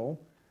will,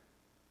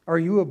 are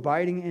you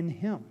abiding in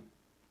Him?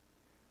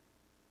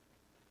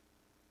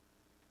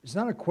 It's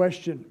not a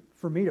question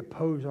for me to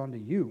pose onto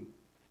you,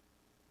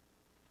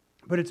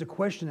 but it's a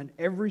question that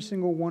every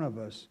single one of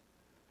us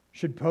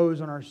should pose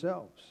on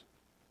ourselves.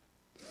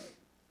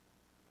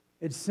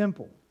 It's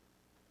simple.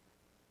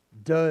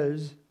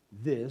 Does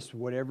this,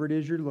 whatever it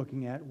is you're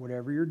looking at,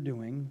 whatever you're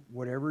doing,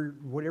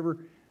 whatever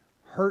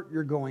hurt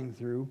you're going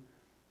through,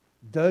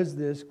 does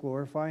this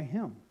glorify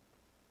Him?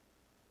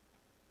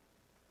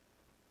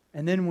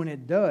 And then when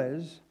it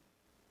does,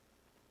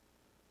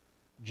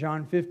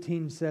 John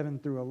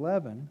 15:7 through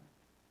 11,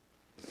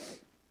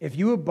 if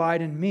you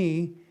abide in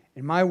me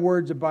and my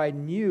words abide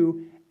in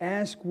you,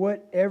 ask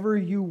whatever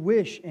you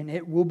wish and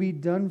it will be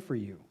done for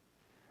you.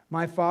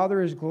 My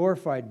Father is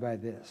glorified by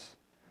this,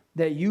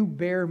 that you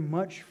bear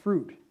much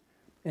fruit,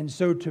 and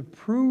so to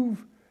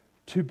prove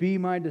to be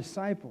my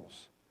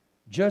disciples,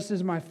 just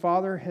as my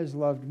Father has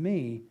loved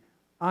me,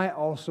 I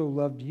also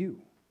loved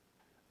you.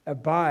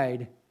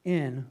 Abide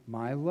in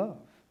my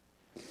love.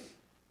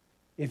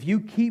 If you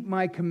keep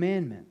my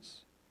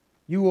commandments,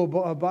 you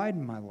will abide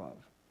in my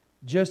love,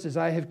 just as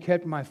I have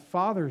kept my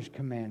Father's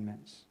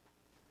commandments.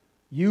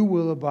 You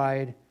will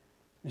abide,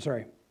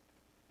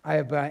 I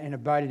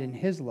abided in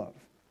His love.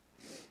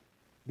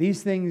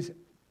 These things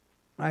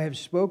I have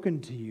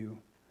spoken to you,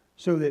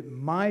 so that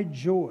my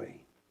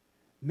joy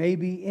may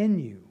be in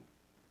you,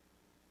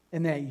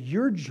 and that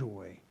your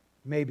joy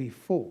may be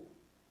full.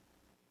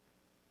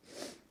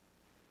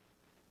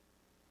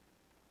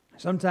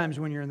 Sometimes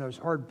when you're in those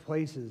hard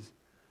places,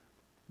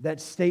 that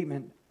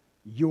statement,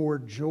 your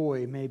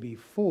joy may be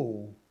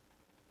full,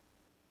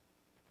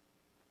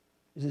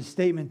 is a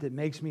statement that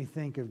makes me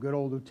think of good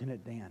old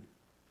Lieutenant Dan.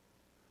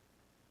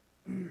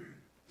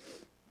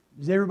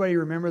 Does everybody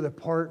remember the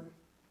part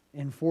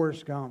in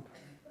Forrest Gump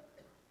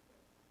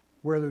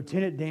where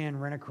Lieutenant Dan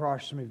ran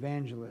across some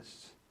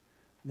evangelists?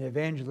 And the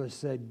evangelist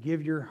said,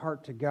 give your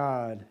heart to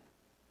God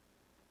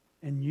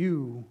and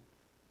you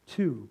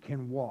too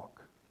can walk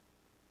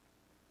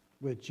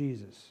with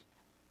Jesus.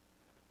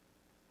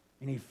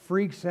 And he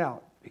freaks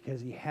out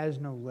because he has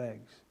no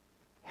legs.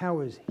 How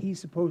is he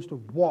supposed to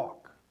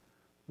walk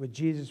with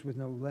Jesus with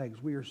no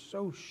legs? We are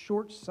so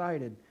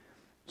short-sighted,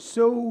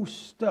 so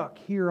stuck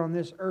here on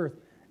this earth,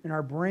 and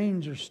our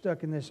brains are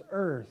stuck in this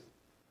earth,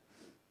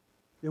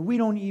 that we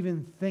don't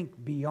even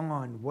think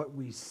beyond what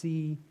we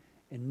see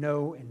and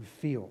know and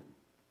feel.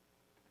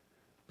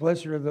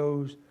 Blessed are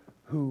those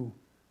who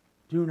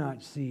do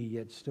not see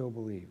yet still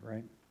believe,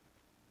 right?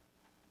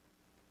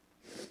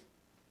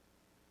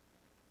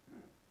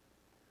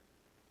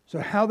 So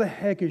how the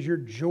heck is your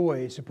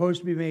joy supposed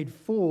to be made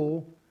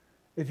full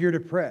if you're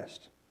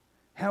depressed?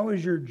 How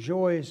is your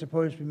joy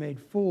supposed to be made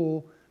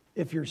full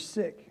if you're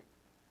sick?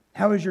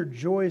 How is your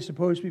joy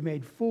supposed to be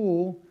made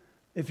full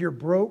if you're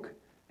broke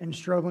and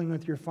struggling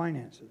with your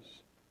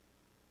finances?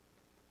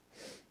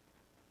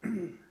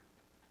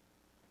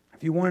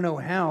 If you want to know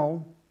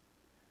how,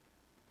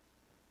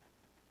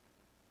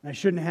 and I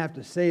shouldn't have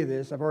to say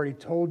this, I've already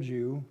told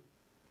you,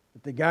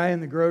 but the guy in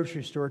the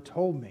grocery store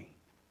told me,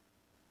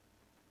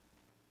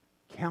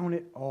 count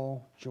it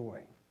all joy.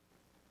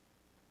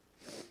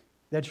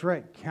 That's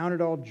right, count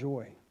it all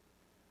joy.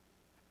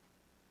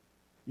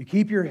 You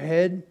keep your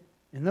head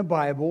in the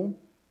Bible.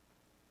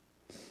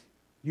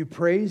 You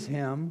praise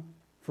Him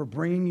for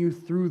bringing you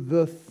through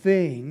the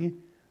thing,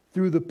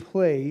 through the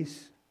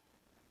place.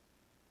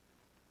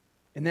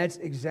 And that's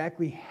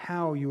exactly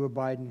how you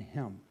abide in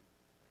Him.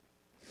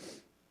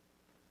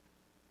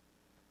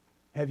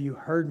 Have you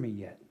heard me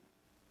yet?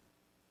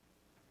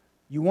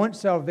 You want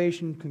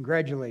salvation?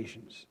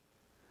 Congratulations.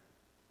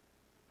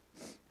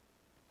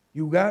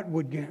 You got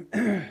what?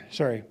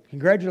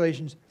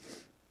 Congratulations.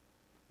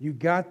 You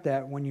got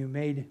that when you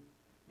made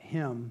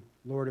Him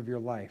Lord of your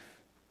life.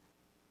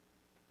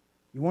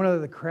 You want out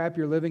of the crap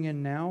you're living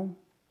in now?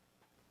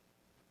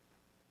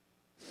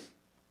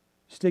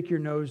 Stick your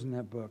nose in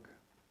that book.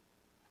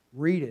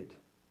 Read it.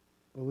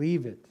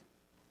 Believe it.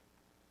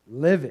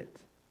 Live it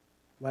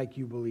like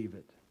you believe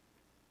it.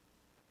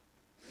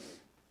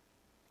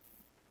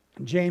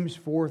 James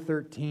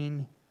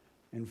 4:13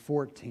 and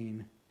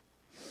 14.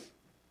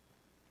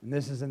 And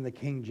this is in the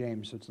King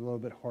James, so it's a little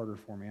bit harder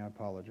for me. I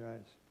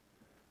apologize.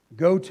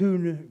 Go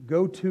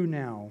to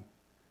now,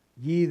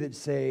 ye that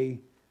say,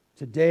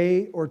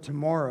 today or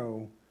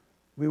tomorrow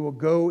we will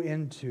go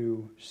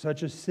into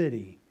such a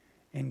city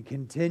and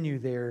continue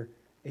there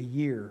a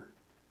year,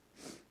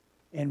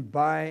 and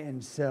buy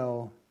and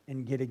sell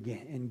and get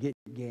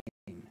gain.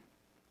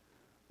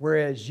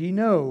 Whereas ye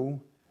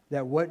know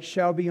that what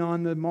shall be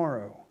on the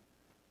morrow,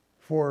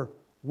 for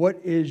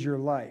what is your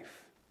life?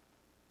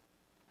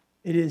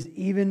 It is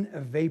even a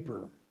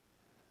vapor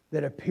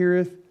that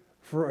appeareth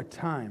for a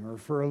time, or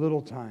for a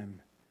little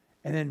time,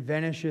 and then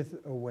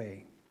vanisheth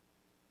away.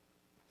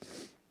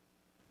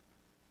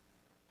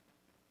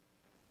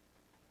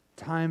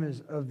 Time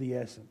is of the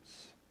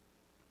essence.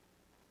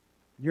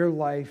 Your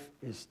life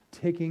is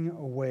ticking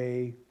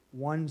away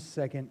 1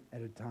 second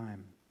at a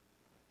time.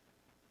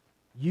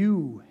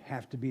 You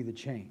have to be the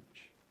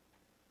change.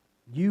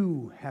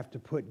 You have to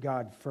put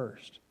God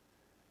first.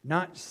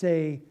 Not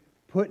say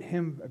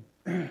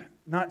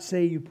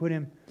you put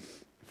Him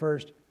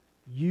first.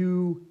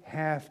 You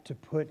have to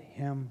put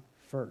Him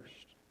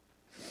first.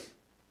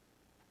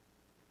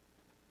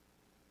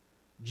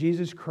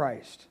 Jesus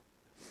Christ,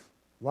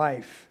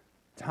 life,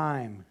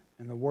 time,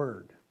 and the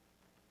Word.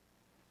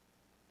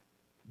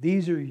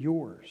 These are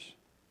yours.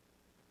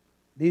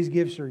 These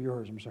gifts are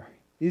yours,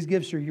 These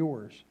gifts are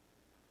yours.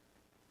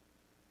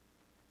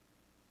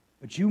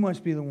 But you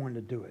must be the one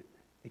to do it.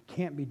 It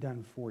can't be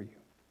done for you.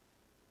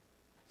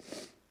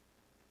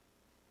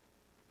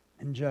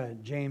 In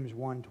James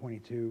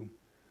 1:22,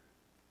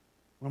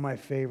 one of my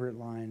favorite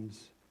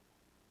lines,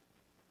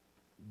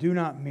 do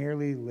not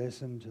merely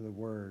listen to the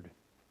word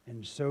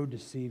and so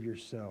deceive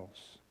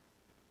yourselves.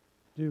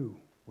 Do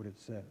what it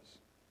says.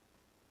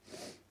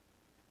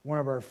 One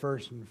of our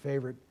first and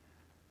favorite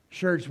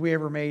shirts we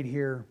ever made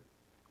here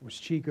was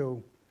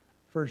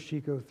 1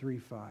 Chico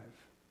 3:5.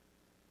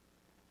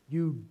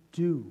 You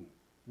do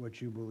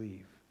what you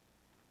believe.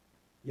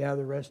 Yeah,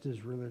 the rest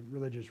is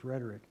religious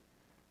rhetoric,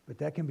 but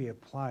that can be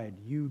applied.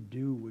 You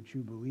do what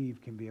you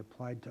believe can be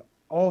applied to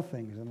all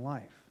things in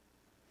life.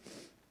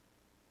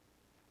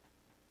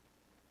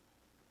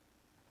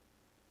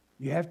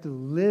 You have to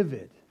live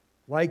it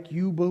like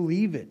you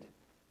believe it,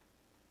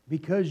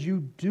 because you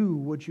do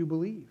what you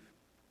believe.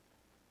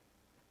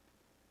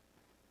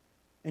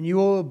 And you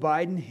will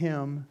abide in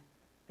Him,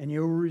 and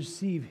you will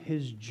receive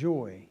His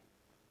joy,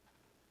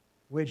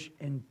 which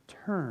in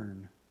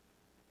turn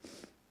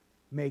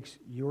makes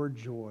your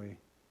joy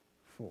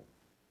full.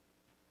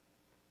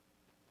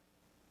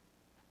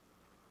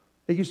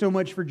 Thank you so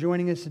much for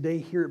joining us today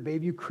here at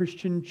Bayview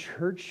Christian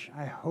Church.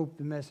 I hope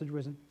the message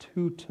wasn't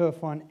too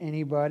tough on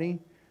anybody.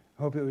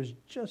 I hope it was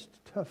just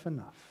tough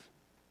enough.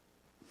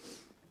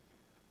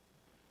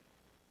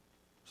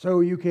 So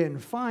you can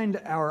find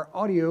our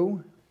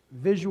audio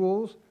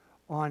visuals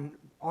on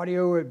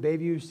audio at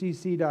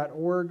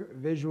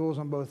bayviewcc.org, visuals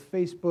on both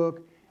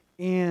Facebook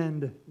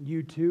and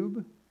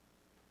YouTube.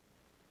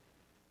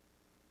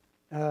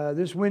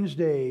 This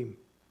Wednesday,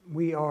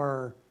 we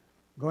are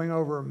going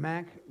over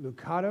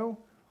Lucado,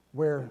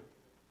 where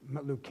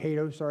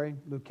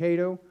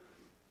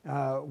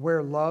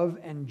love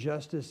and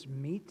justice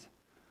meet.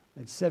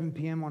 At 7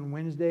 p.m. on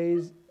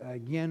Wednesdays.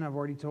 Again, I've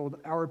already told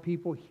our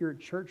people here at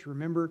church,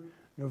 remember,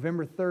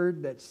 November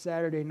 3rd, that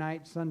Saturday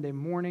night, Sunday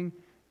morning,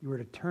 you were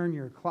to turn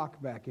your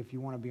clock back if you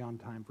want to be on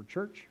time for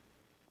church.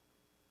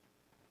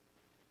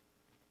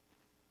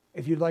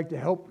 If you'd like to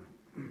help,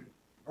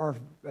 or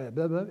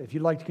if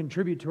you'd like to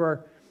contribute to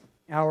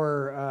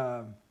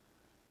our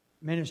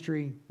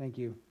ministry, thank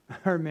you,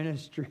 our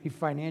ministry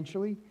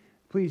financially,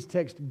 please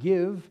text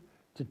GIVE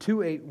to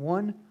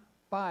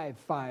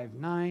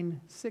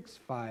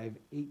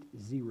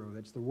 281-559-6580.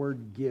 That's the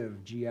word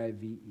GIVE,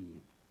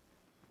 G-I-V-E.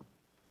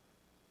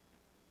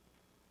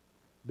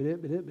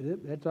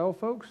 That's all,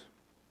 folks.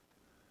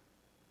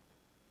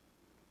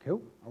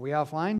 Cool. Are we offline?